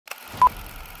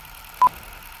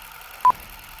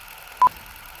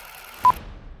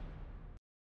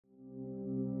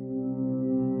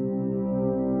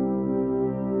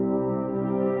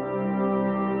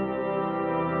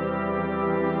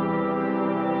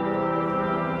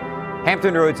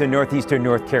Hampton Roads in northeastern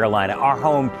North Carolina. Our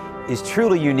home is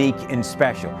truly unique and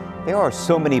special. There are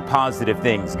so many positive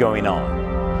things going on.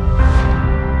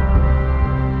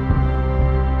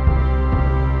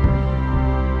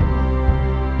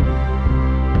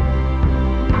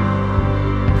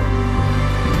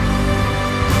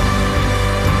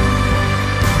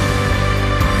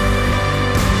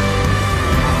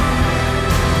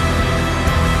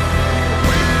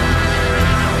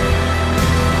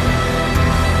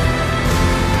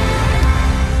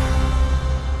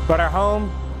 But our home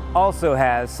also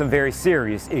has some very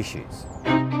serious issues.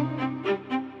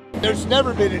 There's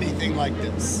never been anything like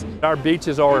this. Our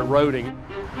beaches are eroding.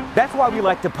 That's why we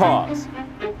like to pause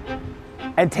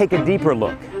and take a deeper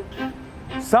look.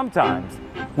 Sometimes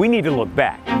we need to look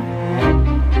back.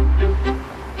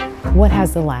 What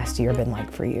has the last year been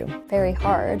like for you? Very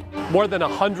hard. More than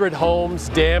 100 homes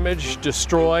damaged,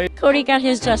 destroyed. Cody got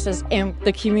his justice and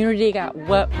the community got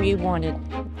what we wanted.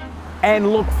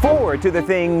 And look forward to the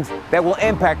things that will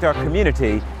impact our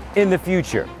community in the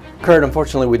future. Kurt,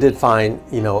 unfortunately, we did find,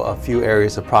 a few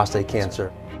areas of prostate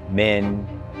cancer. Men,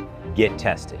 get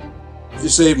tested. You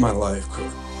saved my life,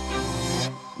 Kurt.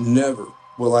 Never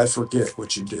will I forget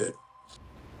what you did.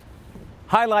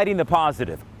 Highlighting the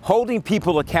positive, holding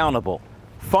people accountable,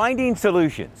 finding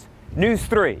solutions. News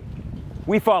 3,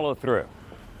 we follow through.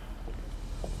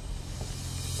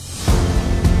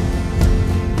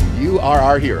 You are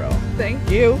our hero.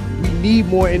 Thank you. We need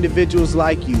more individuals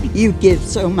like you. You give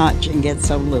so much and get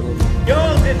so little.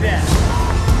 Yours did that.